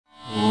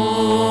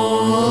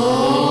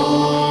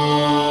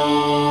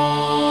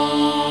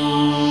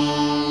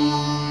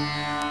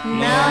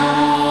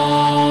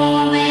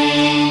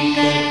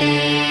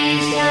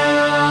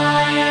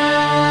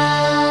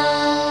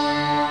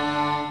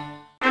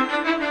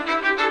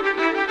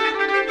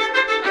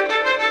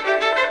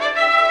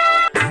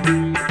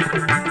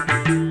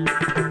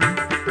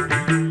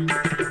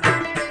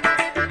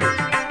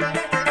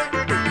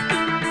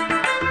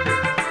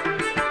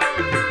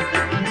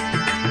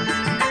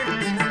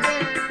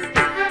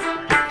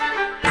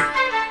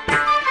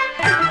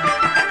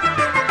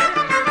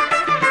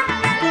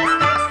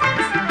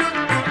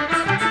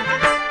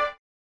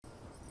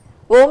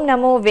ఓం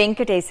నమో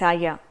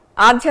వెంకటేశాయ.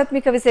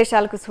 ఆధ్యాత్మిక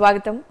విశేషాలకు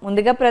స్వాగతం.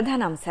 ముందుగా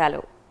ప్రధాన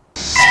అంశాలు.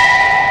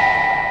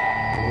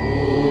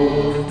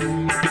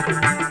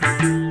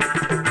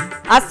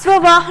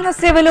 అశ్వవాహన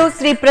సేవలో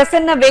శ్రీ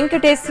ప్రసన్న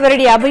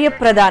వెంకటేశ్వరుడి అభయ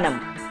ప్రదానం.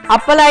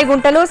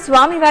 అప్పలాయగుంటలో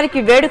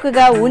స్వామివారికి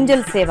వేడుకగా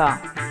ఊంజల్ సేవ.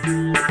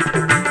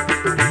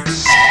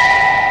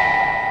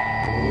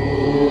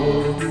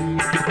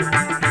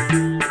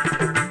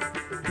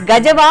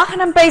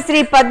 గజవాహనంపై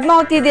శ్రీ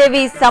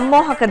పద్మావతీదేవి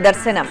సమ్మోహక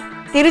దర్శనం.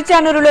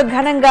 తిరుచానూరులో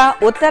ఘనంగా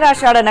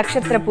ఉత్తరాషాఢ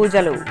నక్షత్ర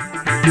పూజలు.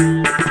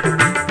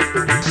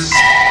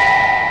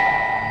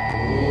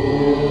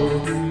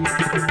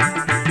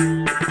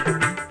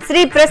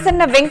 శ్రీ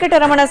ప్రసన్న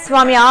వెంకటరమణ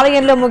స్వామి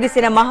ఆలయంలో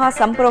ముగిసిన మహా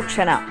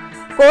సంప్రోక్షణ.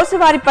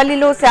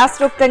 కోసువారిపల్లిలో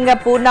శాస్త్రోక్తంగా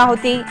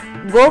పూర్ణాహుతి,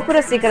 గోపుర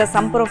శిఖర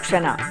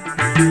సంప్రోక్షణ.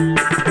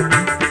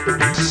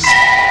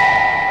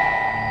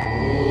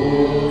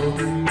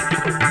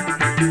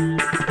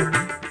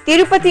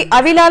 తిరుపతి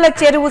అవిలాల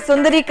చెరువు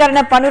సుందరీకరణ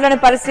పనులను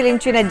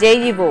పరిశీలించిన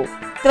జేఈఓ.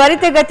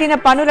 త్వరితగతిన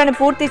పనులను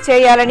పూర్తి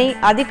చేయాలని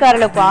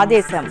అధికారులకు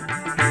ఆదేశం.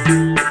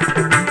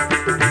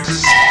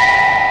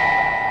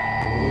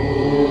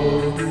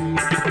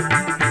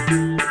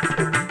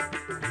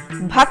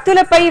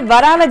 భక్తులపై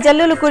వరాల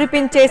జల్లులు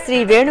కురిపించే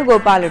శ్రీ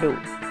వేణుగోపాలుడు.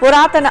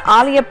 పురాతన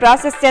ఆలయ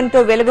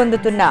ప్రాశస్త్యంతో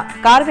వెలుగొందుతున్న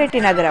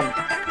కార్వేటి నగరం.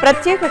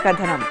 ప్రత్యేక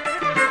కథనం.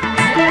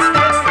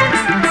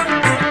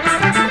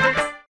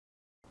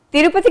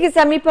 తిరుపతికి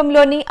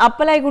సమీపంలోని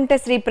అప్పలాయగుంట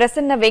శ్రీ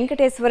ప్రసన్న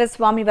వెంకటేశ్వర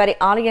స్వామివారి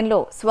ఆలయంలో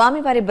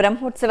స్వామివారి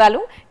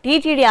బ్రహ్మోత్సవాలు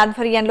టీటీడీ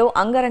ఆధ్వర్యంలో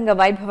అంగరంగ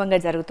వైభవంగా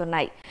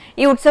జరుగుతున్నాయి.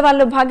 ఈ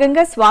ఉత్సవాల్లో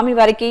భాగంగా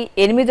స్వామివారికి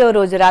 8వ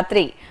రోజు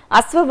రాత్రి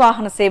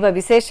అశ్వవాహన సేవ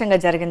విశేషంగా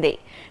జరిగింది.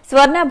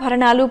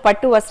 స్వర్ణాభరణాలు,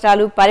 పట్టు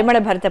వస్త్రాలు, పరిమళ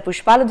భరిత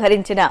పుష్పాలు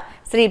ధరించిన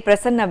శ్రీ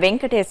ప్రసన్న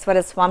వెంకటేశ్వర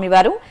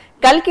స్వామివారు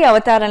కల్కి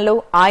అవతారంలో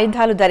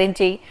ఆయుధాలు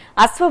ధరించి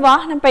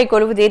అశ్వవాహనంపై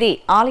కొలువుదీరి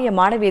ఆలయ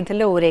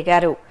మాడవీధుల్లో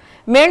ఊరేగారు.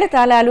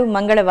 మేళతాళాలు,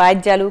 మంగళ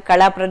వాయిద్యాలు,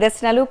 కళా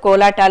ప్రదర్శనలు,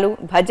 కోలాటాలు,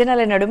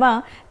 భజనల నడుమ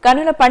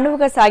కనుల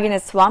పండుగగా సాగిన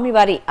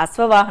స్వామివారి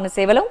అశ్వవాహన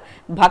సేవలో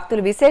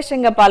భక్తులు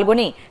విశేషంగా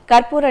పాల్గొని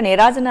కర్పూర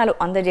నీరాజనాలు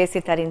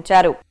అందజేసి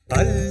తరించారు.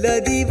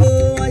 అల్లదివో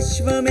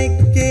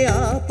అశ్వమెక్కే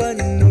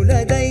ఆపన్నుల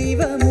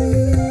దైవము,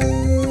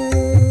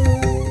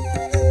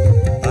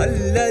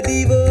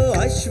 అల్లదివో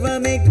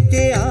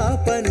అశ్వమెక్కే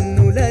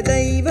ఆపన్నుల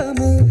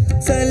దైవము,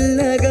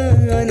 చల్లగా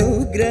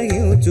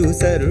అనుగ్రహించు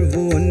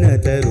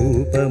సర్వోన్నత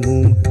రూపము.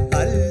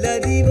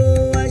 అల్లదివో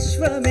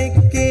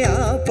అశ్వమెక్కే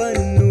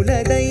ఆపన్నుల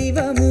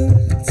దైవము,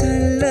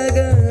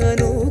 చల్లగా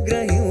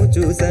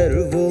అనుగ్రహించు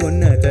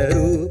సర్వోన్నత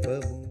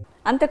రూపము.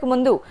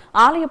 అంతకుముందు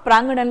ఆలయ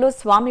ప్రాంగణంలో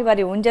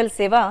స్వామివారి ఊంజల్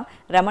సేవ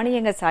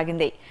రమణీయంగా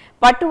సాగింది.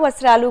 పట్టు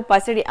వస్త్రాలు,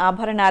 పసిడి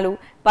ఆభరణాలు,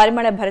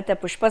 పరిమళ భరిత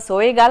పుష్ప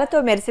సోయగాలతో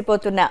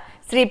మెరిసిపోతున్న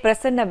శ్రీ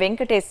ప్రసన్న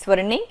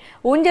వెంకటేశ్వరుణ్ణి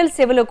ఊంజల్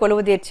సేవలో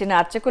కొలువుదీర్చిన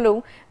అర్చకులు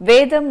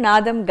వేదం,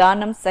 నాదం,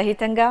 గానం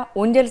సహితంగా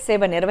ఊంజల్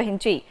సేవ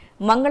నిర్వహించి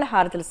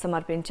మంగళహారతులు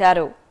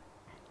సమర్పించారు.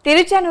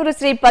 తిరుచానూరు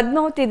శ్రీ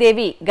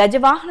పద్మావతీదేవి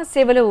గజవాహన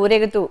సేవలో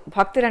ఊరేగుతూ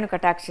భక్తులను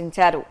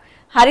కటాక్షించారు.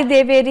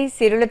 హరిదేవేరి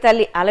సిరుల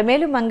తల్లి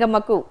అలమేలు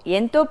మంగమ్మకు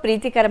ఎంతో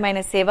ప్రీతికరమైన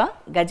సేవ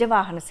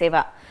గజవాహన సేవ.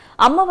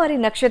 అమ్మవారి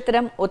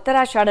నక్షత్రం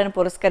ఉత్తరాషాఢను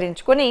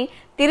పురస్కరించుకుని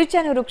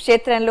తిరుచానూరు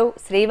క్షేత్రంలో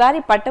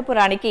శ్రీవారి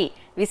పట్టపురానికి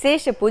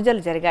విశేష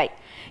పూజలు జరిగాయి.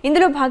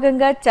 ఇందులో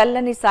భాగంగా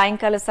చల్లని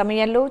సాయంకాల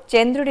సమయంలో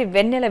చంద్రుడి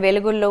వెన్నెల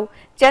వెలుగుల్లో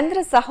చంద్ర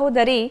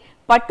సహోదరి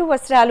పట్టు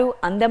వస్త్రాలు,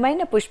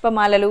 అందమైన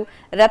పుష్పమాలలు,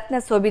 రత్న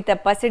శోభిత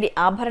పసిడి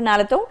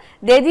ఆభరణాలతో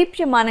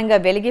దేదీప్యమానంగా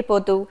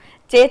వెలిగిపోతూ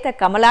చేత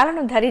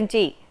కమలాలను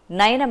ధరించి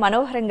నయన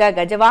మనోహరంగా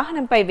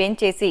గజవాహనంపై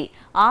వేంచేసి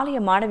ఆలయ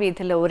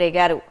మాడవీధుల్లో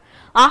ఊరేగారు.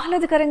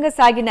 ఆహ్లాదకరంగా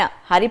సాగిన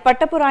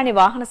హరిపట్టపురాణి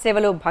వాహన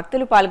సేవలో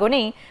భక్తులు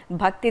పాల్గొని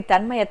భక్తి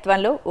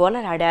తన్మయత్వంలో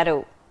ఓలలాడారు.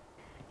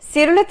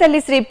 సిరుల తల్లి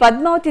శ్రీ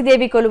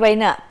పద్మావతీదేవి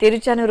కొలువైన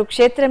తిరుచానూరు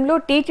క్షేత్రంలో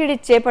టీటీడీ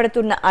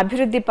చేపడుతున్న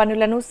అభివృద్ధి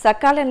పనులను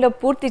సకాలంలో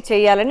పూర్తి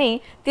చేయాలని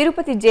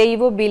తిరుపతి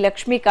జేఈఓ బి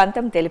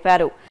లక్ష్మీకాంతం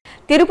తెలిపారు.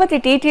 తిరుపతి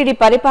టీటీడీ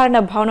పరిపాలన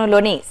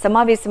భవనంలోని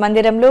సమావేశ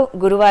మందిరంలో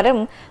గురువారం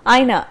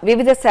ఆయన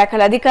వివిధ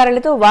శాఖల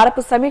అధికారులతో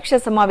వారపు సమీక్ష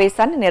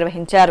సమావేశాన్ని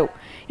నిర్వహించారు.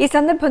 ఈ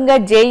సందర్భంగా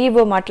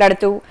జేఈఓ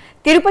మాట్లాడుతూ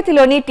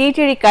తిరుపతిలోని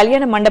టీటీడీ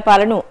కళ్యాణ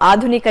మండపాలను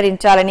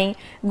ఆధునీకరించాలని,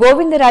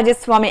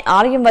 గోవిందరాజస్వామి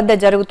ఆలయం వద్ద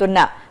జరుగుతున్న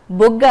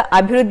బొగ్గ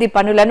అభివృద్ధి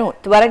పనులను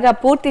త్వరగా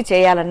పూర్తి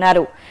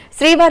చేయాలన్నారు.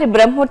 శ్రీవారి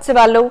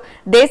బ్రహ్మోత్సవాల్లో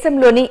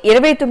దేశంలోని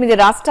 29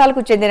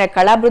 రాష్ట్రాలకు చెందిన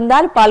కళా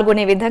బృందాలు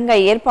పాల్గొనే విధంగా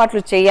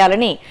ఏర్పాట్లు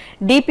చేయాలని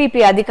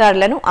డీపీపీ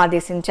అధికారులను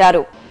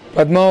ఆదేశించారు.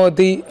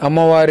 పద్మావతి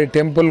అమ్మవారి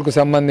టెంపుల్కు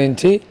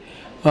సంబంధించి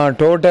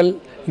టోటల్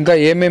ఇంకా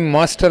ఏమేమి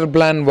మాస్టర్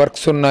ప్లాన్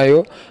వర్క్స్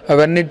ఉన్నాయో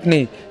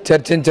అవన్నిటినీ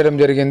చర్చించడం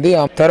జరిగింది.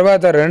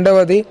 తర్వాత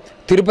రెండవది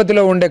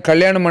తిరుపతిలో ఉండే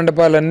కళ్యాణ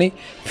మండపాలన్నీ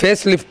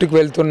ఫేస్ లిఫ్ట్కి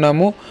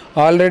వెళ్తున్నాము.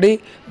 ఆల్రెడీ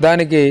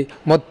దానికి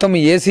మొత్తం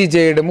ఏసీ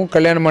చేయడము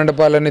కళ్యాణ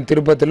మండపాలన్నీ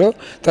తిరుపతిలో,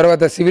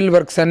 తర్వాత సివిల్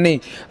వర్క్స్ అన్నీ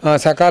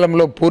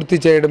సకాలంలో పూర్తి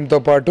చేయడంతో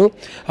పాటు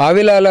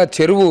ఆవిలాల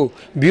చెరువు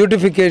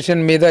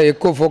బ్యూటిఫికేషన్ మీద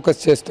ఎక్కువ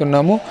ఫోకస్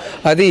చేస్తున్నాము.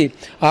 అది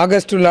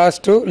ఆగస్టు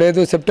లాస్ట్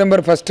లేదు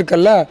సెప్టెంబర్ 1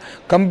 కల్లా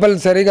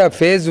కంపల్సరీగా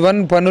ఫేజ్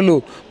 1 పనులు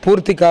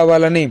పూర్తి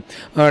కావాలని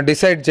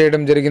డిసైడ్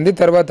చేయడం జరిగింది.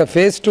 తర్వాత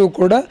ఫేజ్ 2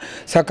 కూడా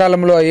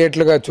సకాలంలో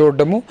అయ్యేట్లుగా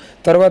చూడడము.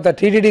 తర్వాత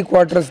టీటీడీ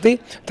క్వార్టర్స్ది.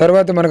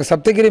 తర్వాత మనకు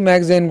సప్తగిరి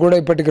మ్యాగజైన్ కూడా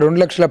ఇప్పటికి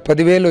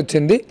 2,10,000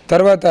 వచ్చింది.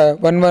 తర్వాత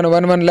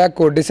 1 lakh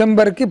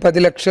డిసెంబర్కి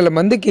 10 లక్షల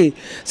మందికి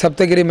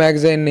సప్తగిరి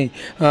మ్యాగజైన్ని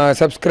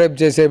సబ్స్క్రైబ్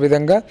చేసే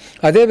విధంగా,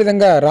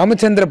 అదేవిధంగా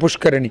రామచంద్ర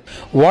పుష్కరిణి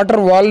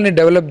వాటర్ వాల్ని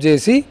డెవలప్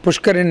చేసి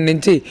పుష్కరిణి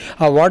నుంచి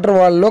ఆ వాటర్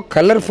వాల్లో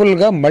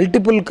కలర్ఫుల్గా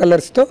మల్టిపుల్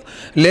కలర్స్తో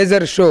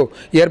లేజర్ షో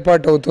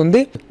ఏర్పాటు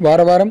అవుతుంది.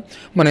 వారం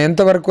మనం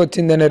ఎంతవరకు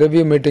వచ్చిందనే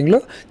రివ్యూ మీటింగ్లో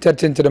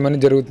చర్చించడం అని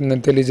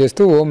జరుగుతుందని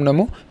తెలియజేస్తూ ఓం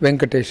నమో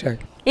వెంకటేశాయ.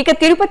 ఇక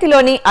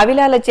తిరుపతిలోని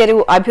అవిలాల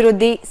చెరువు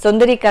అభివృద్ధి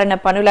సుందరీకరణ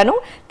పనులను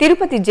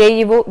తిరుపతి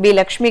జేఈఓ బి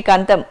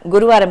లక్ష్మీకాంతం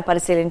గురువారం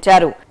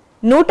పరిశీలించారు.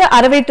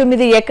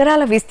 169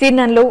 ఎకరాల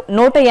విస్తీర్ణంలో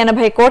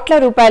 180 కోట్ల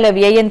రూపాయల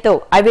వ్యయంతో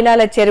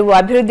అవిలాల చెరువు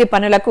అభివృద్ధి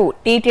పనులకు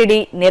టీటీడీ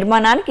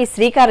నిర్మాణానికి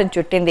శ్రీకారం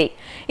చుట్టింది.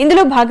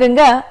 ఇందులో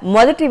భాగంగా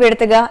మొదటి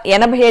విడతగా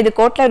 85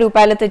 కోట్ల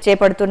రూపాయలతో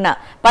చేపడుతున్న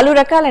పలు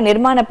రకాల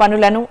నిర్మాణ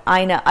పనులను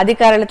ఆయన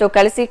అధికారులతో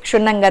కలిసి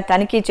క్షుణ్ణంగా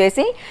తనిఖీ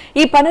చేసి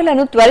ఈ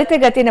పనులను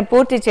త్వరితగతిన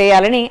పూర్తి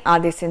చేయాలని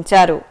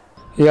ఆదేశించారు.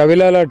 ఈ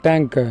Avilala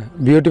tank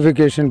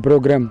beautification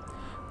programme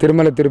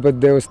Tirumala Tirupati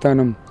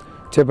దేవస్థానం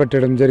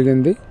చేపట్టడం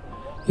జరిగింది.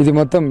 ఇది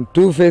మొత్తం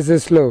 2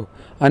 ఫేజెస్లో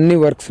అన్ని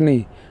వర్క్స్ని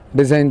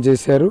డిజైన్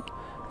చేశారు.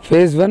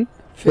 ఫేజ్ 1,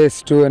 ఫేజ్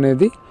 2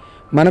 అనేది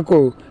మనకు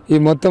ఈ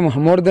మొత్తం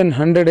మోర్ దెన్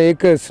 100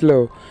 ఏకర్స్లో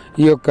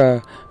ఈ యొక్క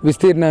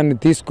విస్తీర్ణాన్ని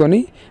తీసుకొని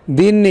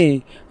దీన్ని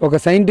ఒక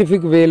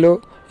సైంటిఫిక్ వేలో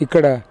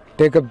ఇక్కడ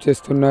టేకప్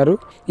చేస్తున్నారు.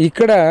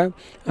 ఇక్కడ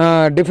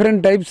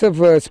డిఫరెంట్ టైప్స్ ఆఫ్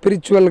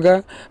స్పిరిచువల్గా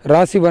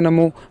రాశి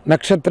వనము,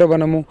 నక్షత్ర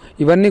వనము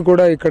ఇవన్నీ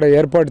కూడా ఇక్కడ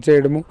ఏర్పాటు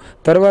చేయడము,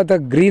 తర్వాత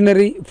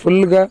గ్రీనరీ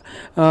ఫుల్గా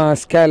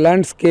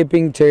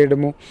ల్యాండ్స్కేపింగ్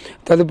చేయడము,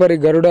 తదుపరి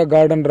గరుడ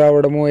గార్డెన్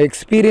రావడము,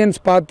 ఎక్స్పీరియన్స్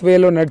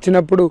పాత్వేలో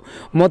నడిచినప్పుడు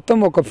మొత్తం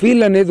ఒక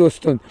ఫీల్ అనేది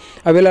వస్తుంది.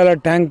 అవిలాల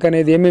ట్యాంక్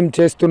అనేది ఏమేమి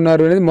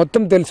చేస్తున్నారు అనేది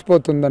మొత్తం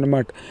తెలిసిపోతుంది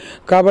అన్నమాట.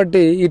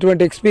 కాబట్టి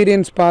ఇటువంటి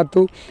ఎక్స్పీరియన్స్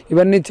పాత్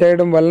ఇవన్నీ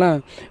చేయడం వలన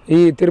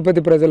ఈ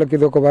తిరుపతి ప్రజలకు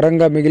ఇది ఒక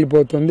వరంగా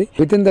మిగిలిపోతుంది.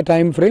 With in the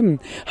time frame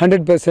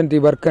 100% ఈ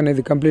వర్క్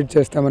అనేది కంప్లీట్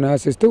చేస్తామని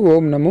ఆశిస్తూ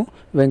ఓం నమో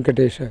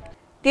వెంకటేశ.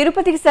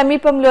 తిరుపతికి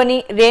సమీపంలోని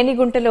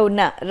రేణిగుంటలో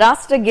ఉన్న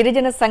రాష్ట్ర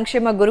గిరిజన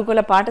సంక్షేమ గురుకుల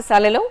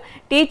పాఠశాలలో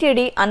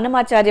టీటీడీ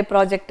అన్నమాచార్య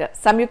ప్రాజెక్ట్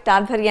సంయుక్త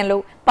ఆధ్వర్యంలో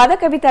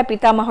పదకవితా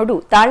పితామహుడు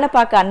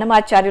తాళ్లపాక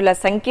అన్నమాచార్యుల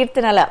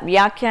సంకీర్తనల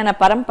వ్యాఖ్యాన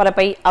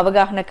పరంపరపై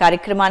అవగాహన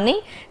కార్యక్రమాన్ని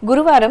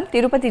గురువారం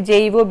తిరుపతి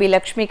జేఈఓ బి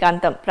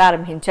లక్ష్మీకాంతం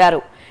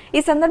ప్రారంభించారు.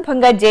 ఈ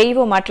సందర్భంగా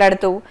జేఈఓ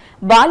మాట్లాడుతూ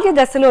బాల్య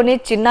దశలోనే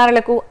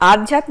చిన్నారులకు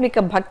ఆధ్యాత్మిక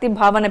భక్తి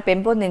భావన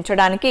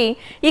పెంపొందించడానికి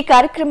ఈ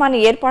కార్యక్రమాన్ని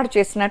ఏర్పాటు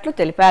చేసినట్లు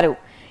తెలిపారు.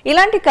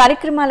 ఇలాంటి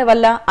కార్యక్రమాల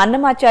వల్ల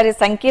అన్నమాచార్య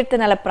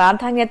సంకీర్తనల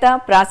ప్రాధాన్యత,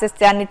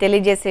 ప్రాశస్త్యాన్ని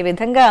తెలియజేసే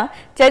విధంగా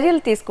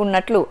చర్యలు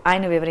తీసుకున్నట్లు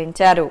ఆయన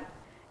వివరించారు.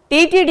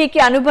 టీటీడీకి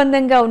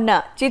అనుబంధంగా ఉన్న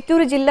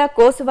చిత్తూరు జిల్లా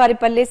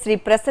కోసువారిపల్లి శ్రీ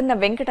ప్రసన్న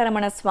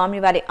వెంకటరమణ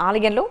స్వామివారి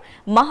ఆలయంలో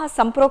మహా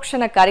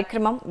సంప్రోక్షణ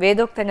కార్యక్రమం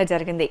వేదోక్తంగా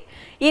జరిగింది.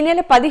 ఈ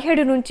నెల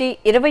 17 నుంచి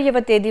 20వ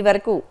తేదీ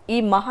వరకు ఈ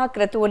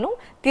మహాక్రతువును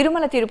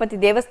తిరుమల తిరుపతి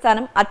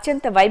దేవస్థానం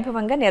అత్యంత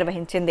వైభవంగా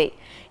నిర్వహించింది.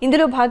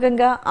 ఇందులో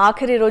భాగంగా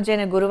ఆఖరి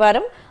రోజైన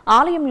గురువారం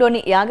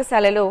ఆలయంలోని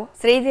యాగశాలలో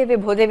శ్రీదేవి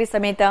భూదేవి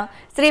సమేత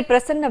శ్రీ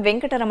ప్రసన్న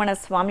వెంకటరమణ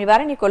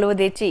స్వామివారిని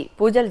కొలువుదీర్చి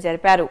పూజలు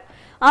జరిపారు.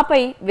 ఆపై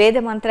వేద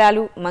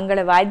మంత్రాలు, మంగళ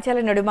వాయిద్యాల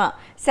నడుమ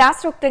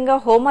శాస్త్రోక్తంగా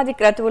హోమాది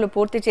క్రతువులు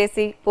పూర్తి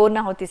చేసి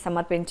పూర్ణాహుతి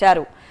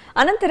సమర్పించారు.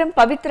 అనంతరం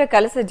పవిత్ర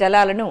కలశ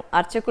జలాలను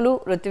అర్చకులు,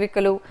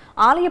 ఋత్వికులు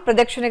ఆలయ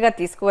ప్రదక్షిణగా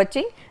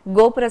తీసుకువచ్చి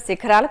గోపుర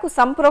శిఖరాలకు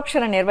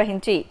సంప్రోక్షణ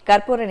నిర్వహించి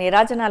కర్పూర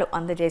నీరాజనాలు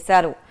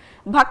అందజేశారు.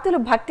 భక్తులు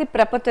భక్తి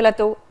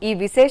ప్రపత్తులతో ఈ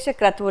విశేష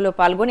క్రతువులో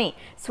పాల్గొని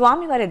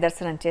స్వామివారి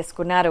దర్శనం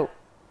చేసుకున్నారు.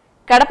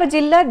 కడప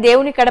జిల్లా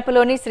దేవుని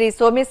కడపలోని శ్రీ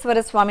సోమేశ్వర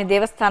స్వామి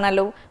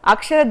దేవస్థానంలో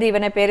అక్షర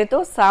దీవెన పేరుతో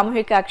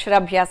సామూహిక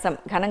అక్షరాభ్యాసం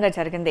ఘనంగా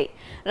జరిగింది.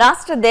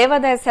 రాష్ట్ర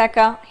దేవాదాయ శాఖ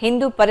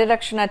హిందూ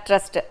పరిరక్షణ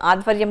ట్రస్ట్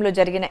ఆధ్వర్యంలో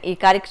జరిగిన ఈ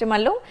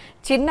కార్యక్రమంలో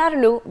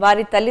చిన్నారులు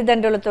వారి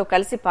తల్లిదండ్రులతో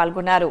కలిసి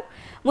పాల్గొన్నారు.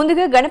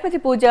 ముందుగా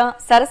గణపతి పూజ,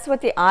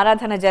 సరస్వతి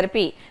ఆరాధన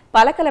జరిపి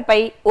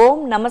పలకలపై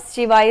ఓం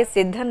నమఃశివాయ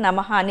సిద్ధం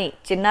నమః అని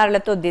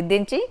చిన్నారులతో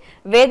దిద్దించి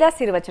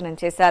వేదాశీర్వచనం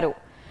చేశారు.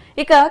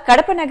 ఇక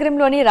కడప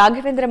నగరంలోని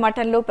రాఘవేంద్ర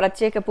మఠంలో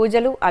ప్రత్యేక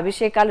పూజలు,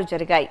 అభిషేకాలు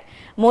జరిగాయి.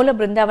 మూల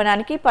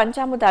బృందావనానికి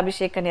పంచామృత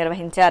అభిషేకం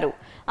నిర్వహించారు.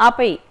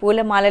 ఆపై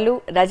పూలమాలలు,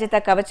 రజత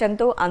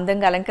కవచంతో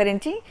అందంగా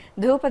అలంకరించి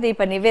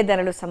ధూపదీప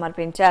నివేదనలు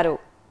సమర్పించారు.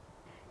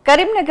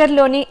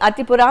 కరీంనగర్లోని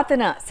అతి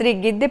పురాతన శ్రీ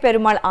గిద్దె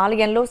పెరుమాళ్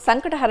ఆలయంలో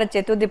సంకటహర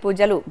చతుర్థి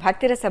పూజలు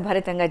భక్తిరస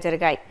భరితంగా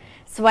జరిగాయి.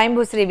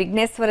 స్వయంభూ శ్రీ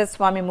విఘ్నేశ్వర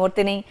స్వామి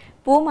మూర్తిని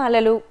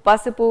పూమాలలు,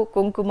 పసుపు,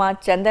 కుంకుమ,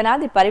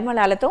 చందనాది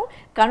పరిమళాలతో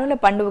కనుల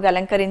పండుగ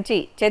అలంకరించి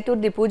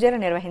చతుర్థి పూజలు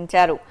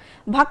నిర్వహించారు.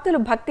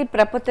 భక్తులు భక్తి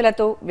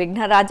ప్రపత్తులతో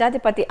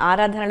విఘ్నరాజాధిపతి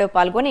ఆరాధనలో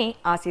పాల్గొని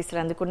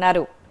ఆశీస్సులు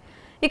అందుకున్నారు.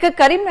 ఇక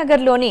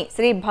కరీంనగర్లోని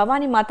శ్రీ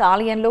భవానీమాత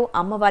ఆలయంలో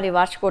అమ్మవారి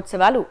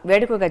వార్షికోత్సవాలు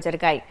వేడుకగా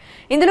జరిగాయి.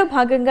 ఇందులో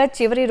భాగంగా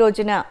చివరి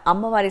రోజున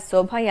అమ్మవారి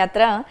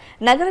శోభాయాత్ర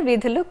నగర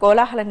వీధుల్లో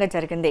కోలాహలంగా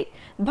జరిగింది.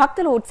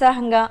 భక్తులు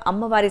ఉత్సాహంగా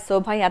అమ్మవారి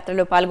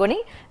శోభాయాత్రలో పాల్గొని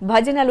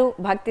భజనలు,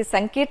 భక్తి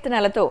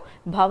సంకీర్తనలతో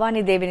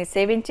భవానీదేవిని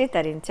సేవించి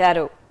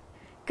తరించారు.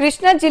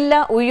 కృష్ణా జిల్లా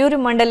ఉయ్యూరు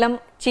మండలం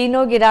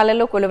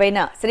చీనోగిరాలలో కొలువైన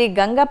శ్రీ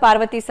గంగా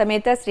పార్వతీ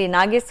సమేత శ్రీ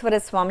నాగేశ్వర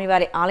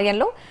స్వామివారి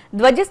ఆలయంలో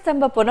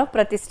ధ్వజస్తంభ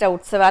పునఃప్రతిష్ఠ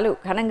ఉత్సవాలు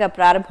ఘనంగా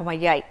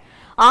ప్రారంభమయ్యాయి.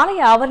 ఆలయ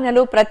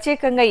ఆవరణలో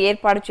ప్రత్యేకంగా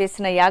ఏర్పాటు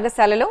చేసిన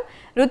యాగశాలలో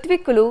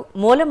ఋత్విక్కులు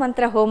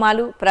మూలమంత్ర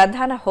హోమాలు,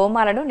 ప్రధాన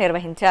హోమాలను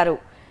నిర్వహించారు.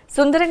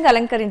 సుందరంగా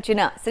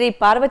అలంకరించిన శ్రీ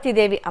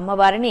పార్వతీదేవి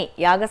అమ్మవారిని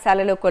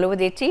యాగశాలలో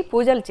కొలువుదీర్చి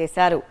పూజలు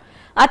చేశారు.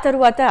 ఆ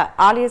తరువాత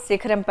ఆలయ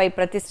శిఖరంపై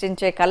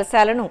ప్రతిష్ఠించే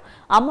కలశాలను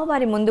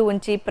అమ్మవారి ముందు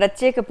ఉంచి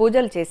ప్రత్యేక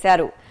పూజలు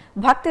చేశారు.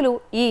 భక్తులు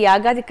ఈ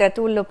యాగాది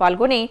క్రతువుల్లో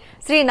పాల్గొని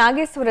శ్రీ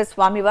నాగేశ్వర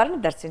స్వామివారిని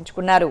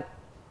దర్శించుకున్నారు.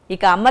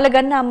 ఇక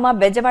అమ్మలగన్న అమ్మ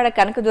బెజవాడ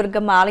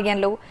కనకదుర్గమ్మ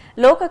ఆలయంలో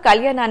లోక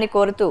కళ్యాణాన్ని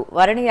కోరుతూ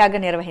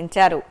వరుణయాగం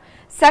నిర్వహించారు.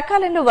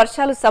 సకాలంలో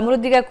వర్షాలు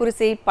సమృద్ధిగా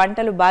కురిసి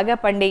పంటలు బాగా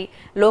పండి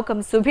లోకం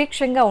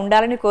సుభిక్షంగా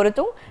ఉండాలని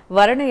కోరుతూ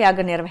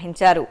వరుణయాగం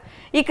నిర్వహించారు.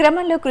 ఈ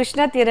క్రమంలో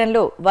కృష్ణా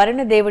తీరంలో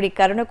వరుణదేవుడి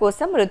కరుణ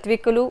కోసం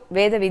ఋత్విక్కులు,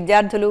 వేద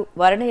విద్యార్థులు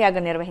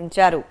వరుణయాగం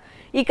నిర్వహించారు.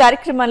 ఈ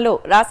కార్యక్రమంలో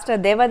రాష్ట్ర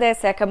దేవాదాయ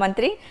శాఖ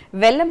మంత్రి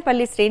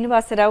వెల్లంపల్లి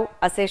శ్రీనివాసరావు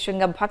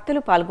అశేషంగా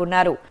భక్తులు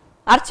పాల్గొన్నారు.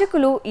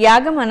 అర్చకులు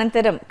యాగం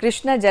అనంతరం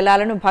కృష్ణా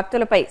జలాలను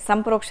భక్తులపై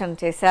సంప్రోక్షణ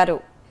చేశారు.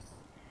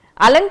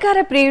 అలంకార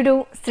ప్రియుడు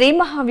శ్రీ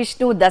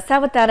మహావిష్ణువు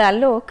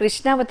దశావతారాల్లో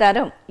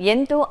కృష్ణావతారం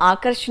ఎంతో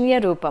ఆకర్షణీయ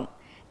రూపం.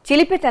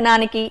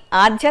 చిలిపితనానికి,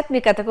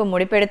 ఆధ్యాత్మికతకు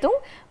ముడిపెడుతూ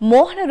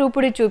మోహన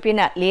రూపుడు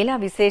చూపిన లీలా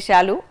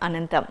విశేషాలు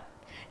అనంతం.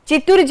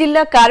 చిత్తూరు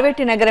జిల్లా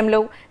కార్వేటి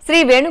నగరంలో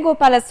శ్రీ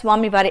వేణుగోపాల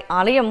స్వామి వారి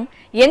ఆలయం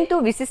ఎంతో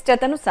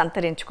విశిష్టతను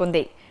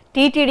సంతరించుకుంది.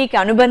 టీటీడీకి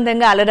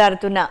అనుబంధంగా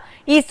అలరారుతున్న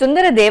ఈ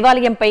సుందర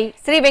దేవాలయంపై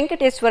శ్రీ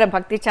వెంకటేశ్వర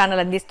భక్తి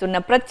ఛానల్ అందిస్తున్న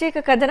ప్రత్యేక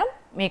కథనం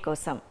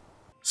మీకోసం.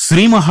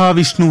 శ్రీ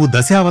మహావిష్ణువు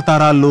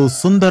దశావతారాల్లో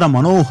సుందర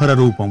మనోహర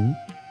రూపం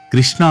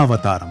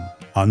కృష్ణావతారం.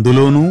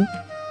 అందులోనూ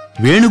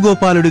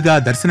వేణుగోపాలుడిగా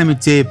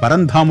దర్శనమిచ్చే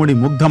పరంధాముడి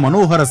ముగ్ధ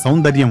మనోహర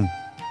సౌందర్యం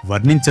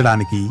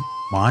వర్ణించడానికి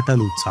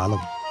మాటలు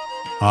చాలవు.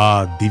 ఆ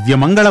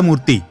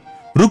దివ్యమంగళమూర్తి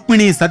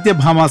రుక్మిణీ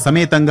సత్యభామ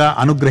సమేతంగా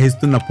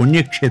అనుగ్రహిస్తున్న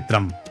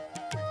పుణ్యక్షేత్రం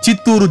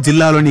చిత్తూరు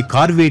జిల్లాలోని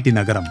కార్వేటి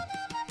నగరం.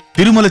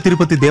 తిరుమల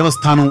తిరుపతి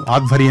దేవస్థానం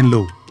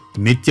ఆధ్వర్యంలో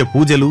నిత్య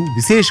పూజలు,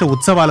 విశేష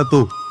ఉత్సవాలతో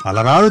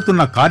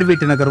అలరారుతున్న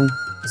కార్వేటి నగరం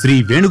శ్రీ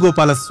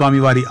వేణుగోపాల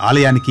స్వామివారి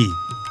ఆలయానికి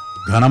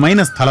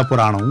ఘనమైన స్థల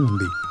పురాణం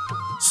ఉంది.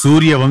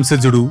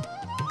 సూర్యవంశజుడు,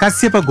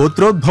 కశ్యప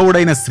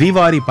గోత్రోద్భవుడైన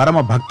శ్రీవారి పరమ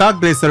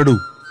భక్తాగ్రేసరుడు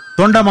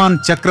తొండమాన్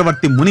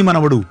చక్రవర్తి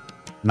మునిమనవడు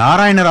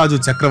నారాయణరాజు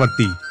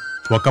చక్రవర్తి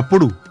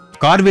ఒకప్పుడు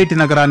కార్వేటి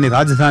నగరాన్ని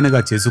రాజధానిగా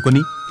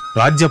చేసుకుని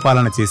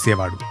రాజ్యపాలన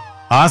చేసేవాడు.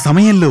 ఆ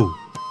సమయంలో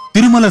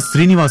తిరుమల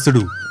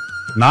శ్రీనివాసుడు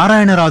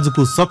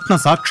నారాయణరాజుకు స్వప్న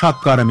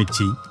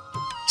సాక్షాత్కారమిచ్చి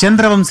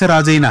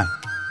చంద్రవంశరాజైన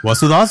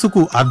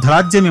వసుదాసుకు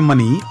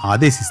అర్ధరాజ్యమిమ్మని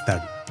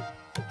ఆదేశిస్తాడు.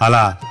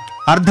 అలా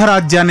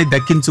అర్ధరాజ్యాన్ని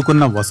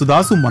దక్కించుకున్న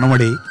వసుదాసు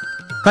మనవడే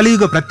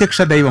కలియుగ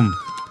ప్రత్యక్ష దైవం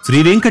శ్రీ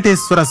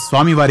వెంకటేశ్వర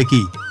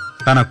స్వామివారికి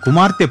తన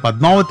కుమార్తె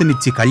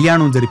పద్మావతినిచ్చి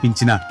కళ్యాణం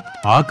జరిపించిన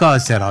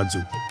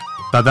ఆకాశరాజు.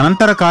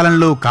 తదనంతర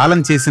కాలంలో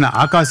కాలం చేసిన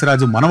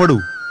ఆకాశరాజు మనవడు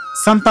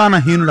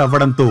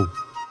సంతానహీనుడవ్వడంతో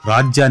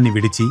రాజ్యాన్ని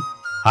విడిచి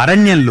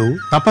అరణ్యంలో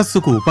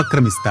తపస్సుకు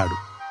ఉపక్రమిస్తాడు.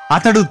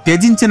 అతడు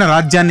త్యజించిన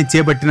రాజ్యాన్ని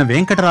చేపట్టిన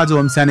వెంకటరాజు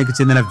వంశానికి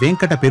చెందిన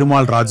వెంకట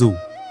పెరుమాళ్ రాజు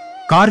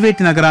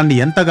కార్వేటి నగరాన్ని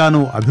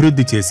ఎంతగానో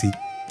అభివృద్ధి చేసి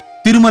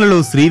తిరుమలలో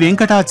శ్రీ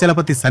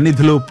వెంకటాచలపతి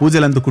సన్నిధిలో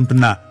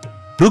పూజలందుకుంటున్న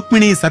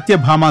రుక్మిణీ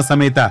సత్యభామ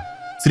సమేత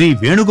శ్రీ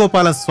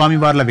వేణుగోపాల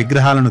స్వామివార్ల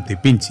విగ్రహాలను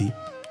తెప్పించి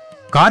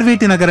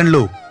కార్వేటి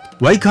నగరంలో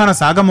వైఖాన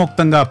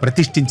సాగమోక్తంగా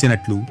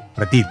ప్రతిష్ఠించినట్లు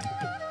ప్రతీతి.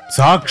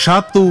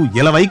 సాక్షాత్తు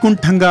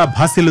ఇలవైకుంఠంగా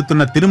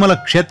భాసిల్లుతున్న తిరుమల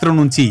క్షేత్రం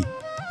నుంచి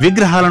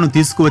విగ్రహాలను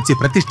తీసుకువచ్చి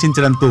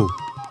ప్రతిష్ఠించడంతో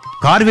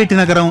కార్వేటి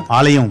నగరం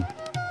ఆలయం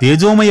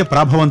తేజోమయ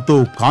ప్రాభవంతో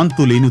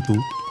కాంతులీనుతూ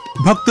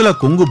భక్తుల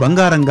కొంగు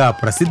బంగారంగా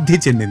ప్రసిద్ధి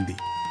చెందింది.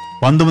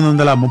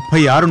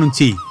 1936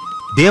 నుంచి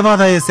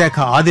దేవాదాయ శాఖ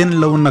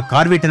ఆధీనంలో ఉన్న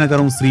కార్వేటి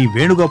నగరం శ్రీ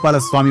వేణుగోపాల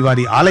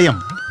స్వామివారి ఆలయం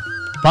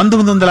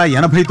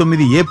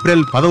 1989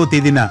 ఏప్రిల్ 10వ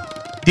తేదీన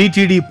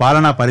టీటీడీ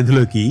పాలనా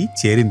పరిధిలోకి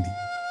చేరింది.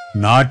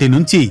 నాటి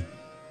నుంచి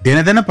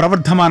దినదిన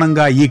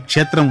ప్రవర్ధమానంగా ఈ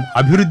క్షేత్రం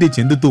అభివృద్ధి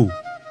చెందుతూ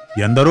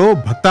ఎందరో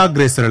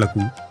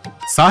భక్తాగ్రేసరులకు,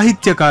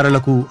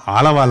 సాహిత్యకారులకు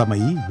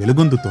ఆలవాలమై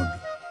వెలుగొందుతోంది.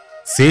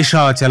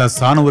 శేషాచల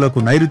సానువులకు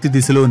నైరుతి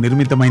దిశలో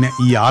నిర్మితమైన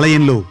ఈ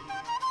ఆలయంలో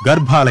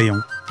గర్భాలయం,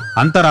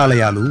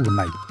 అంతరాలయాలు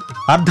ఉన్నాయి.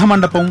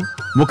 అర్ధమండపం,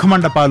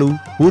 ముఖమండపాలు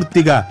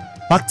పూర్తిగా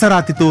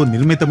పచ్చరాతితో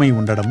నిర్మితమై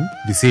ఉండడం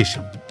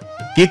విశేషం.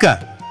 ఇక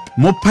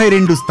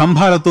 32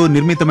 స్తంభాలతో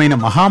నిర్మితమైన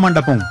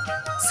మహామండపం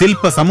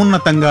శిల్ప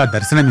సమున్నతంగా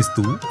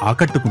దర్శనమిస్తూ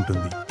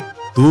ఆకట్టుకుంటుంది.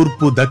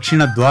 తూర్పు,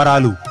 దక్షిణ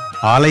ద్వారాలు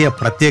ఆలయ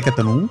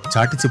ప్రత్యేకతను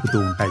చాటి చెబుతూ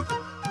ఉంటాయి.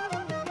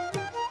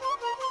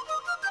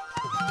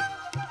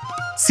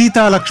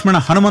 సీతాలక్ష్మణ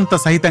హనుమంత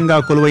సహితంగా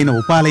కొలువైన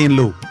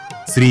ఉపాలయంలో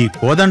శ్రీ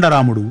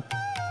కోదండరాముడు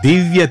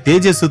దివ్య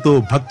తేజస్సుతో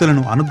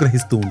భక్తులను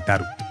అనుగ్రహిస్తూ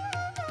ఉంటారు.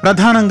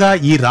 ప్రధానంగా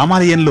ఈ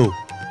రామాలయంలో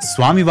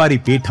స్వామివారి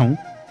పీఠం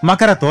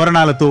మకర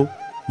తోరణాలతో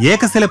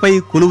ఏకశిలపై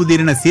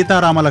కొలువుదీరిన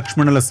సీతారామ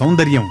లక్ష్మణుల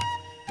సౌందర్యం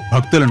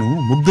భక్తులను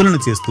ముగ్ధులను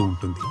చేస్తూ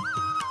ఉంటుంది.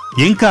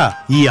 ఇంకా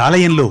ఈ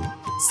ఆలయంలో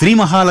శ్రీ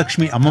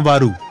మహాలక్ష్మి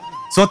అమ్మవారు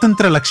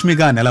స్వతంత్ర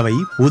లక్ష్మిగా నెలవై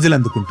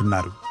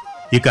పూజలందుకుంటున్నారు.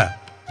 ఇక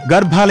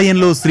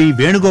గర్భాలయంలో శ్రీ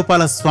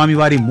వేణుగోపాల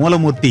స్వామివారి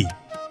మూలమూర్తి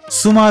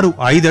సుమారు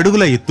 5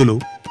 అడుగుల ఎత్తులో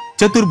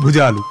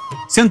చతుర్భుజాలు,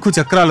 శంఖు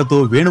చక్రాలతో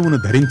వేణువును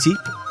ధరించి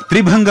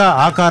త్రిభంగా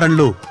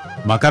ఆకారంలో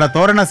మకర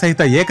తోరణ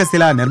సహిత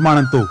ఏకశిలా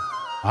నిర్మాణంతో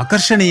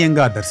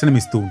ఆకర్షణీయంగా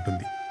దర్శనమిస్తూ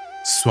ఉంటుంది.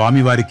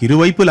 స్వామివారికి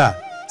ఇరువైపులా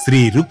శ్రీ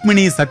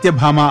రుక్మిణీ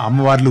సత్యభామ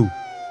అమ్మవార్లు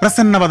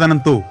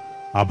ప్రసన్నవదనంతో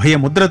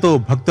అభయముద్రతో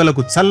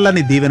భక్తులకు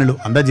చల్లని దీవెనలు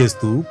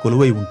అందజేస్తూ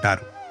కొలువై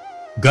ఉంటారు.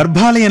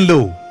 గర్భాలయంలో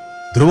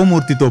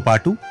ధ్రువమూర్తితో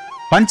పాటు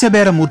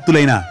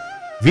పంచబేరమూర్తులైన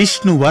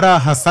విష్ణు,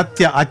 వరాహ,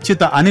 సత్య,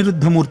 అచ్యుత,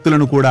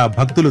 అనిరుద్ధమూర్తులను కూడా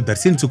భక్తులు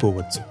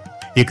దర్శించుకోవచ్చు.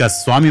 ఇక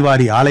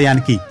స్వామివారి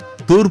ఆలయానికి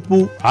తూర్పు,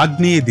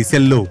 ఆగ్నేయ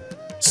దిశల్లో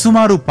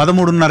సుమారు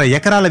 13.5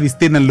 ఎకరాల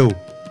విస్తీర్ణంలో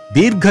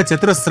దీర్ఘ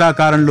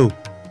చతురస్రాకారంలో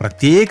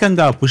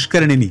ప్రత్యేకంగా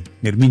పుష్కరిణిని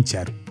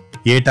నిర్మించారు.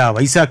 ఏటా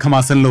వైశాఖ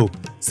మాసంలో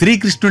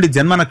శ్రీకృష్ణుడి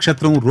జన్మ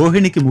నక్షత్రం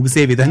రోహిణికి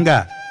ముగిసే విధంగా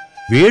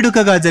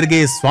వేడుకగా జరిగే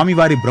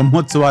స్వామివారి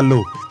బ్రహ్మోత్సవాల్లో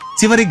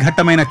చివరి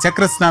ఘట్టమైన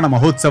చక్రస్నాన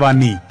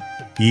మహోత్సవాన్ని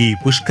ఈ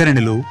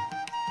పుష్కరిణిలో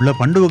పుల్ల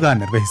పండుగగా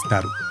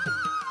నిర్వహిస్తారు.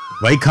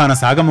 వైఖాన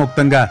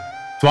సాగమోక్తంగా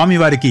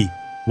స్వామివారికి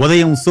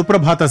ఉదయం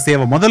సుప్రభాత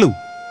సేవ మొదలు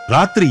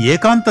రాత్రి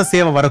ఏకాంత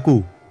సేవ వరకు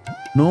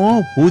నో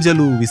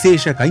పూజలు,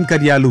 విశేష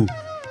కైంకర్యాలు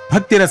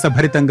భక్తిరస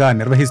భరితంగా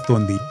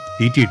నిర్వహిస్తోంది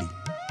టీటీడీ.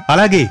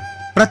 అలాగే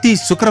ప్రతి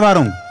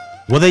శుక్రవారం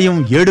ఉదయం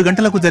 7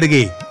 గంటలకు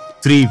జరిగే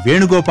శ్రీ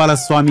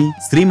వేణుగోపాలస్వామి,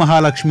 శ్రీ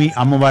మహాలక్ష్మి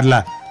అమ్మవార్ల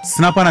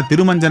స్నపన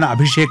తిరుమంజన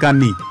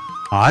అభిషేకాన్ని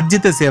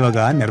ఆర్జిత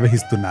సేవగా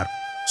నిర్వహిస్తున్నారు.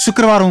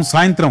 శుక్రవారం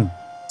సాయంత్రం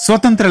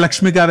స్వతంత్ర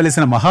లక్ష్మిగా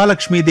వెలిసిన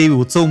మహాలక్ష్మీదేవి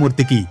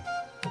ఉత్సవమూర్తికి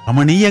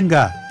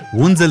రమణీయంగా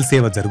ఊంజల్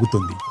సేవ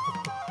జరుగుతుంది.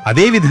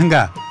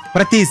 అదేవిధంగా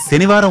ప్రతి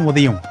శనివారం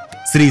ఉదయం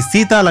శ్రీ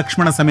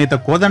సీతాలక్ష్మణ సమేత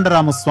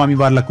కోదండరామస్వామి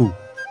వార్లకు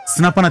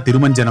స్నపన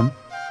తిరుమంజనం,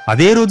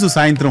 అదే రోజు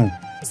సాయంత్రం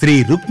శ్రీ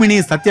రుక్మిణీ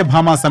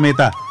సత్యభామ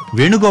సమేత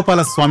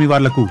వేణుగోపాల స్వామి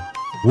వార్లకు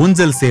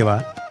ఊంజల్ సేవ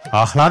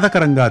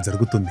ఆహ్లాదకరంగా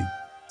జరుగుతుంది.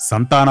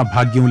 సంతాన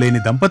భాగ్యం లేని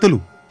దంపతులు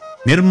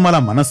నిర్మల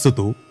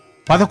మనస్సుతో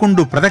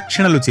 11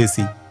 ప్రదక్షిణలు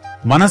చేసి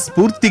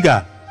మనస్ఫూర్తిగా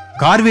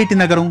కార్వేటి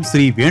నగరం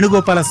శ్రీ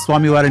వేణుగోపాల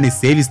స్వామివారిని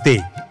సేవిస్తే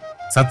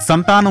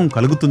సత్సంతానం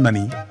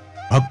కలుగుతుందని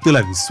భక్తుల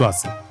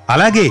విశ్వాసం.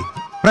 అలాగే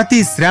ప్రతి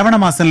శ్రావణ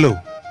మాసంలో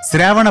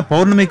శ్రావణ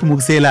పౌర్ణమికి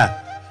ముగిసేలా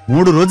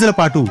 3 రోజుల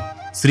పాటు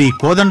శ్రీ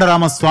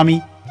కోదండరామస్వామి,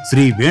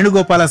 శ్రీ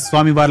వేణుగోపాల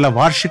స్వామివార్ల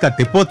వార్షిక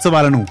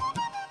తెప్పోత్సవాలను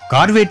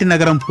కార్వేటి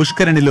నగరం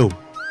పుష్కరిణిలో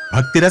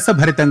భక్తిరస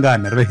భరితంగా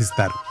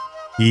నిర్వహిస్తారు.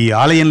 ఈ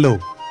ఆలయంలో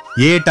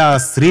ఏటా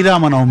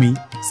శ్రీరామనవమి,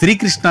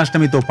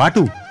 శ్రీకృష్ణాష్టమితో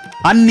పాటు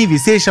అన్ని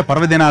విశేష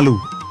పర్వదినాలు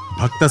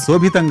భక్త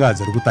శోభితంగా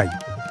జరుగుతాయి.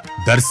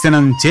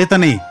 దర్శనం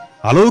చేతనే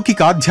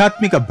అలౌకిక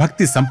ఆధ్యాత్మిక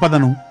భక్తి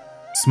సంపదను,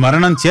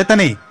 స్మరణం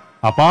చేతనే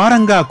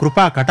అపారంగా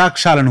కృపా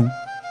కటాక్షాలను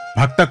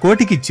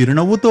భక్తకోటికి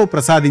చిరునవ్వుతో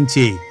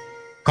ప్రసాదించే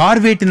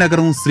కార్వేటి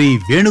నగరం శ్రీ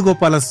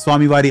వేణుగోపాల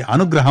స్వామివారి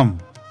అనుగ్రహం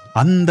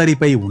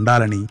అందరిపై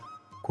ఉండాలని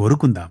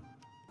కోరుకుందాం.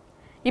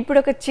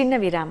 ఇప్పుడొక చిన్న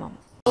విరామం.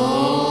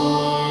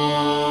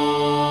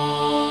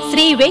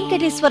 Shri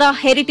Venkateswara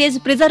heritage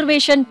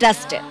preservation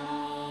trust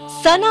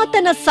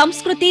సనాతన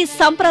సంస్కృతి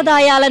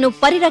సంప్రదాయాలను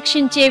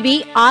పరిరక్షించేవి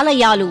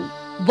ఆలయాలు.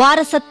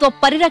 వారసత్వ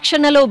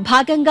పరిరక్షణలో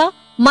భాగంగా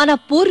మన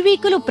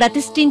పూర్వీకులు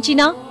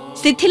ప్రతిష్ఠించిన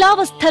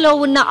శిథిలావస్థలో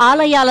ఉన్న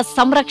ఆలయాల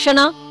సంరక్షణ,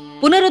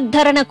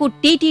 పునరుద్ధరణకు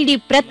టీటీడీ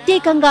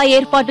ప్రత్యేకంగా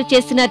ఏర్పాటు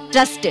చేసిన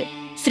trust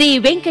Shri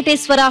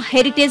Venkateswara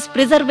heritage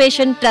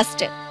preservation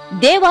trust.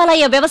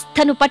 దేవాలయ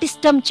వ్యవస్థను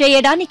పటిష్టం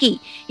చేయడానికి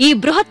ఈ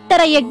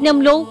బృహత్తర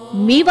యజ్ఞంలో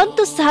మీ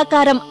వంతు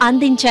సహకారం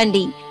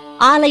అందించండి.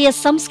 ఆలయ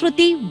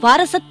సంస్కృతి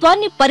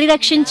వారసత్వాన్ని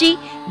పరిరక్షించి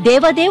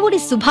దేవదేవుడి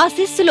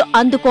శుభాశీస్సులు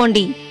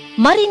అందుకోండి.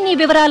 మరిన్ని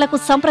వివరాలకు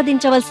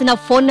సంప్రదించవలసిన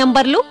ఫోన్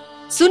నంబర్లు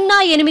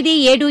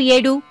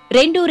 0877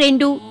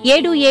 22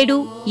 77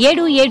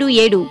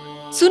 777,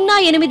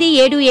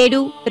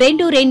 0877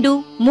 22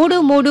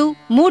 33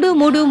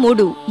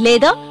 333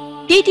 లేదా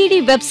టీటీడీ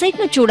వెబ్సైట్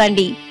ను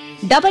చూడండి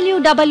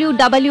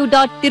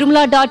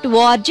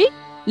www.tirumala.org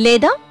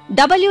లేదా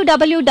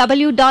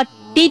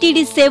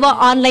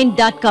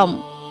www.ttdsevaonline.com.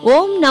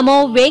 ఓం నమో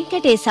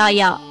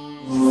వెంకటేశాయ.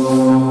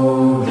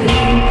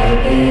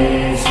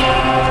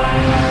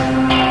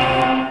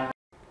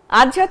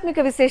 ఆధ్యాత్మిక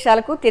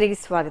విశేషాలకు తిరిగి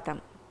స్వాగతం.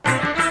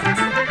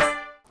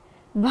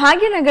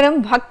 భాగ్యనగరం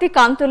భక్తి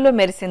కాంతుల్లో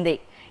మెరిసింది.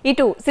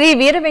 ఇటు శ్రీ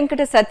వీర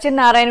వెంకట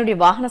సత్యనారాయణుడి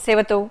వాహన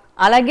సేవతో,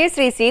 అలాగే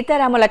శ్రీ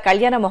సీతారాముల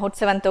కళ్యాణ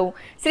మహోత్సవంతో,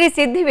 శ్రీ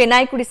సిద్ధి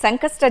వినాయకుడి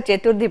సంకష్ట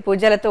చతుర్థి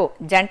పూజలతో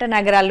జంట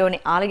నగరాల్లోని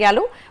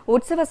ఆలయాలు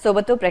ఉత్సవ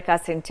శోభతో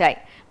ప్రకాశించాయి.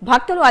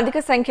 భక్తులు అధిక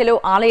సంఖ్యలో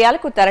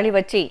ఆలయాలకు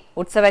తరలివచ్చి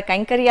ఉత్సవ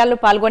కైంకర్యాల్లో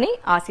పాల్గొని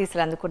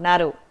ఆశీస్సులు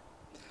అందుకున్నారు.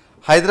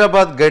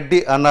 హైదరాబాద్ గడ్డి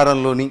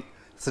అన్నారంలోని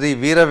శ్రీ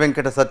వీర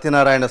వెంకట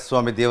సత్యనారాయణ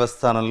స్వామి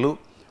దేవస్థానంలో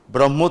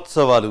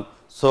బ్రహ్మోత్సవాలు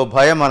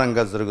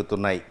శోభాయమానంగా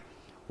జరుగుతున్నాయి.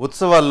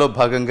 ఉత్సవాల్లో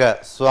భాగంగా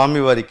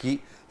స్వామివారికి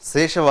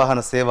శేషవాహన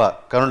సేవ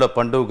కనుల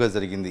పండుగగా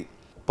జరిగింది.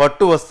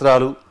 పట్టు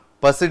వస్త్రాలు,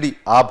 పసిడి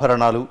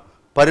ఆభరణాలు,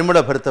 పరిమళ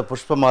భరిత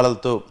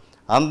పుష్పమాలలతో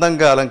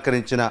అందంగా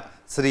అలంకరించిన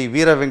శ్రీ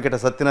వీర వెంకట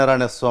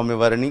సత్యనారాయణ స్వామి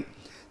వారిని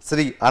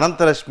శ్రీ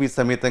అనంతలక్ష్మి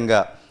సమేతంగా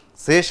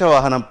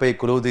శేషవాహనంపై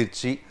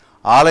కొలువుదీర్చి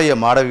ఆలయ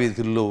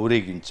మాడవీధుల్లో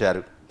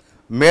ఊరేగించారు.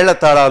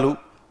 మేళతాళాలు,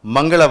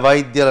 మంగళ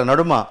వాయిద్యాల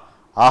నడుమ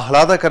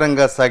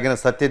ఆహ్లాదకరంగా సాగిన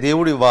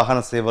సత్యదేవుడి వాహన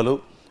సేవలో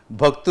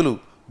భక్తులు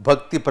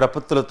భక్తి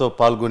ప్రపత్తులతో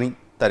పాల్గొని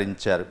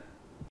తరించారు.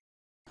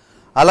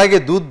 అలాగే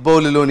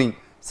దూద్బౌలిలోని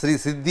శ్రీ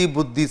సిద్ధి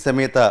బుద్ధి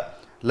సమేత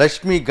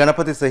లక్ష్మీ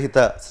గణపతి సహిత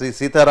శ్రీ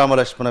సీతారామ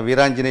లక్ష్మణ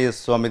వీరాంజనేయ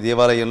స్వామి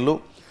దేవాలయంలో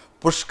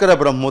పుష్కర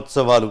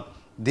బ్రహ్మోత్సవాలు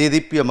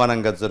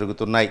దేదీప్యమానంగా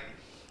జరుగుతున్నాయి.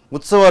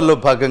 ఉత్సవాల్లో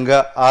భాగంగా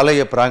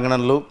ఆలయ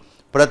ప్రాంగణంలో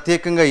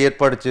ప్రత్యేకంగా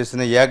ఏర్పాటు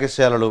చేసిన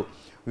యాగశాలలో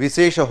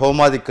విశేష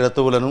హోమాది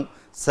క్రతువులను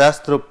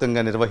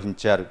శాస్త్రోక్తంగా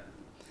నిర్వహించారు.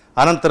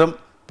 అనంతరం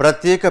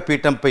ప్రత్యేక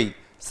పీఠంపై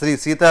శ్రీ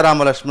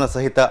సీతారామ లక్ష్మణ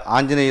సహిత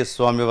ఆంజనేయ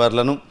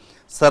స్వామివార్లను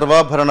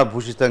సర్వాభరణ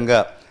భూషితంగా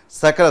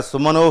సకల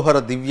సుమనోహర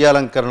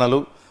దివ్యాలంకరణలు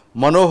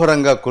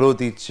మనోహరంగా కొలువు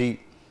తీర్చి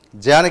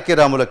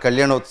జానకిరాముల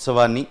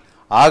కళ్యాణోత్సవాన్ని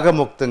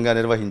ఆగమోక్తంగా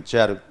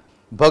నిర్వహించారు.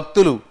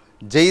 భక్తులు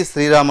జై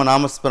శ్రీరామ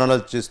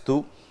నామస్మరణలు చేస్తూ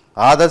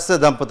ఆదర్శ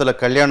దంపతుల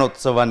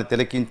కళ్యాణోత్సవాన్ని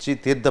తిలకించి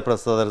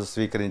తీర్థప్రసాదాలు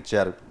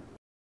స్వీకరించారు.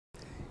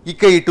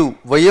 ఇక ఇటు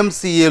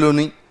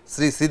వైఎంసీఏలోని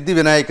శ్రీ సిద్ధి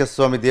వినాయక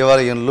స్వామి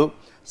దేవాలయంలో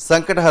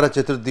సంకటహర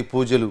చతుర్థి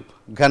పూజలు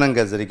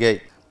ఘనంగా జరిగాయి.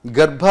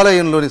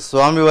 గర్భాలయంలోని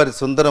స్వామివారి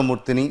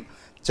సుందరమూర్తిని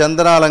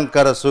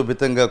చందనాలంకార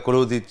శోభితంగా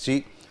కొలువుదీర్చి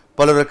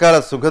పలు రకాల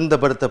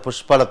సుగంధభరిత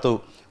పుష్పాలతో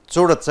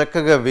చూడ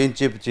చక్కగా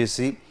వేంచేపు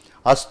చేసి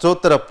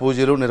అష్టోత్తర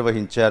పూజలు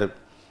నిర్వహించారు.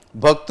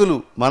 భక్తులు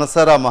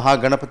మనసారా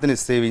మహాగణపతిని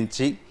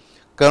సేవించి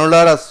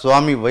కనులారా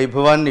స్వామి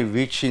వైభవాన్ని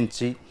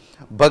వీక్షించి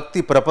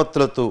భక్తి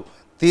ప్రపత్తులతో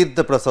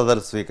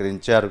తీర్థప్రసాదాలు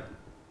స్వీకరించారు.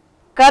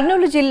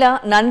 కర్నూలు జిల్లా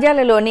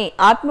నంద్యాలలోని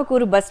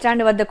ఆత్మకూరు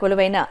బస్టాండ్ వద్ద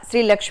కొలువైన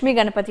శ్రీ లక్ష్మీ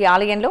గణపతి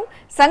ఆలయంలో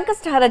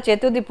సంకష్టహర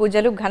చతుర్థి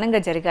పూజలు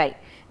ఘనంగా జరిగాయి.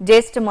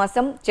 జ్యేష్ఠ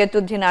మాసం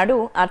చతుర్థి నాడు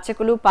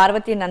అర్చకులు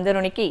పార్వతీ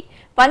నందనునికి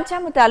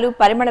పంచామృతాలు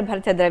పరిమళ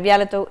భరిత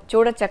ద్రవ్యాలతో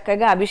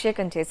చూడచక్కగా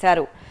అభిషేకం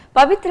చేశారు.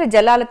 పవిత్ర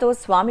జలాలతో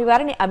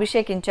స్వామివారిని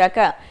అభిషేకించాక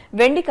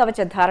వెండి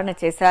కవచ ధారణ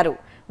చేశారు.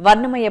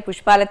 వర్ణమయ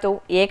పుష్పాలతో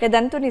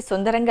ఏకదంతుని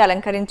సుందరంగా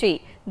అలంకరించి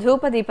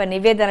ధూపదీప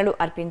నివేదనలు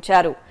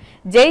అర్పించారు.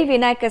 జై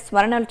వినాయక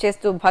స్మరణలు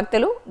చేస్తూ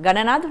భక్తులు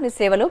గణనాథుని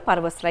సేవలో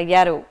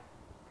పరవశులయ్యారు.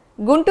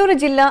 గుంటూరు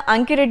జిల్లా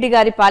అంకిరెడ్డి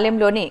గారి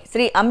పాలెంలోని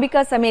శ్రీ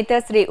అంబికా సమేత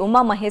శ్రీ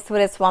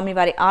ఉమామహేశ్వర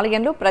స్వామివారి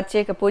ఆలయంలో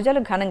ప్రత్యేక పూజలు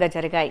ఘనంగా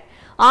జరిగాయి.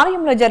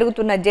 ఆలయంలో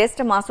జరుగుతున్న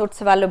జ్యేష్ఠ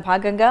మాసోత్సవాల్లో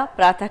భాగంగా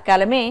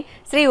ప్రాతకాలమే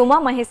శ్రీ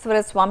ఉమామహేశ్వర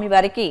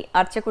స్వామివారికి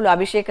అర్చకులు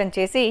అభిషేకం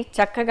చేసి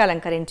చక్కగా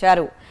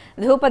అలంకరించారు.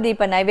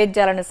 ధూపదీప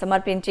నైవేద్యాలను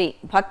సమర్పించి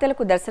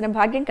భక్తులకు దర్శన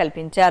భాగ్యం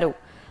కల్పించారు.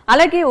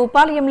 అలాగే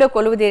ఉపాలయంలో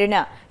కొలువుదీరిన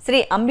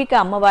శ్రీ అంబిక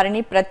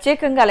అమ్మవారిని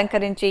ప్రత్యేకంగా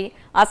అలంకరించి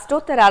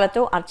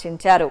అష్టోత్తరాలతో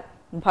అర్చించారు.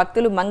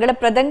 భక్తులు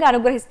మంగళప్రదంగా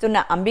అనుగ్రహిస్తున్న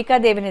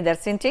అంబికాదేవిని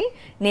దర్శించి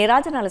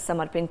నీరాజనాలు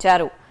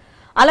సమర్పించారు.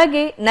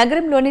 అలాగే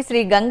నగరంలోని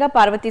శ్రీ గంగా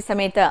పార్వతీ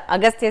సమేత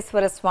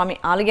అగస్త్యేశ్వర స్వామి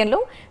ఆలయంలో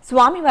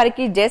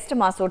స్వామివారికి జ్యేష్ఠ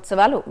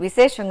మాసోత్సవాలు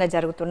విశేషంగా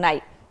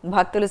జరుగుతున్నాయి.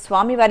 భక్తులు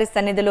స్వామివారి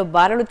సన్నిధిలో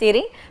బారులు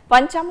తీరి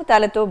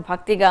పంచామృతాలతో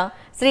భక్తిగా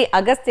శ్రీ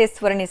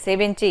అగస్త్యేశ్వరుని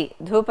సేవించి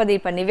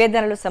ధూపదీప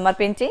నివేదనలు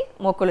సమర్పించి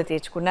మొక్కులు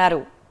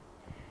తీర్చుకున్నారు.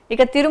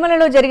 ఇక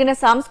తిరుమలలో జరిగిన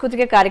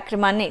సాంస్కృతిక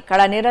కార్యక్రమాన్ని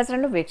కళా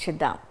నీరాజనలు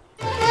వీక్షిద్దాం.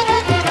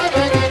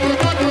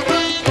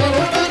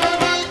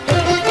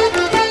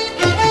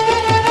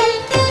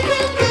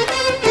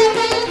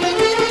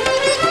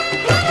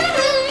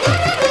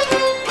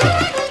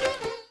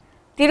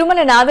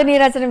 తిరుమల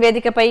నాదనీరాజన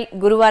వేదికపై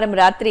గురువారం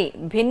రాత్రి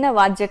భిన్న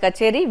వాద్య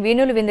కచేరీ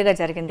వీణులు విందుగా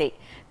జరిగింది.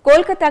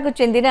 కోల్కతాకు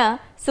చెందిన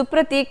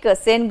సుప్రతీక్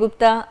సేన్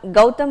గుప్తా,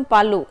 గౌతమ్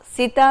పాల్లు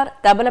సితార్,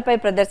 తబలపై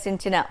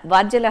ప్రదర్శించిన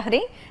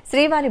వాద్యలహరి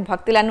శ్రీవారి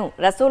భక్తులను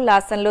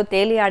రసోల్లాసంలో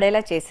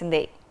తేలియాడేలా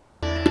చేసింది.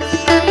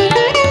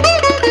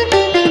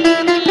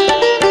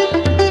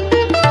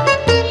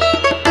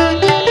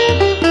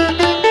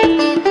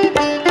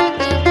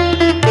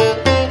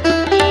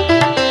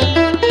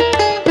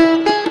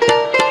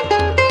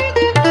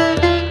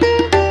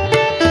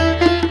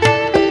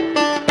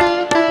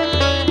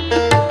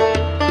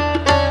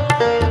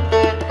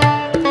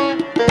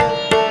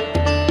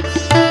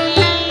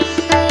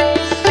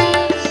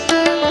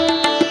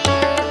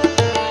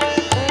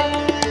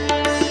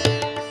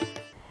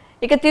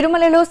 ఇక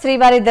తిరుమలలో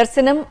శ్రీవారి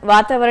దర్శనం,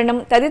 వాతావరణం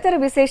తదితర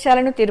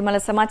విశేషాలను తిరుమల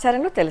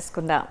సమాచారంలో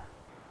తెలుసుకుందాం.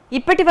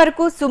 ఇప్పటి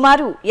వరకు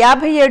సుమారు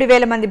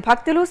 57,000 మంది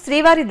భక్తులు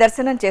శ్రీవారి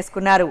దర్శనం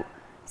చేసుకున్నారు.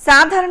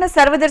 సాధారణ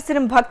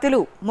సర్వదర్శనం భక్తులు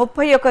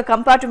 31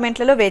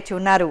 కంపార్ట్మెంట్లలో వేచి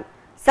ఉన్నారు.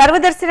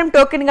 సర్వదర్శనం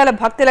టోకెన్ గల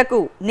భక్తులకు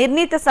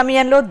నిర్ణీత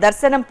సమయంలో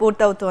దర్శనం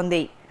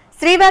పూర్తవుతోంది.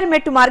 శ్రీవారి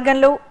మెట్టు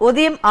మార్గంలో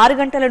ఉదయం 6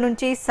 గంటల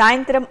నుంచి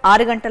సాయంత్రం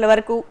 6 గంటల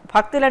వరకు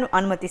భక్తులను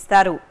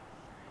అనుమతిస్తారు.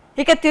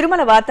 ఇక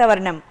తిరుమల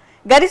వాతావరణం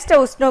గరిష్ట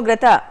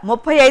ఉష్ణోగ్రత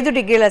 35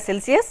 డిగ్రీల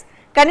సెల్సియస్,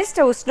 కనిష్ట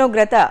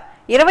ఉష్ణోగ్రత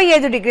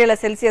 25 డిగ్రీల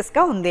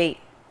సెల్సియస్గా ఉంది.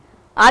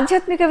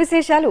 ఆధ్యాత్మిక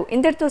విశేషాలు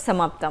ఇంతటితో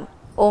సమాప్తం.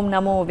 ఓం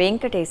నమో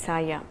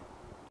వెంకటేశాయ.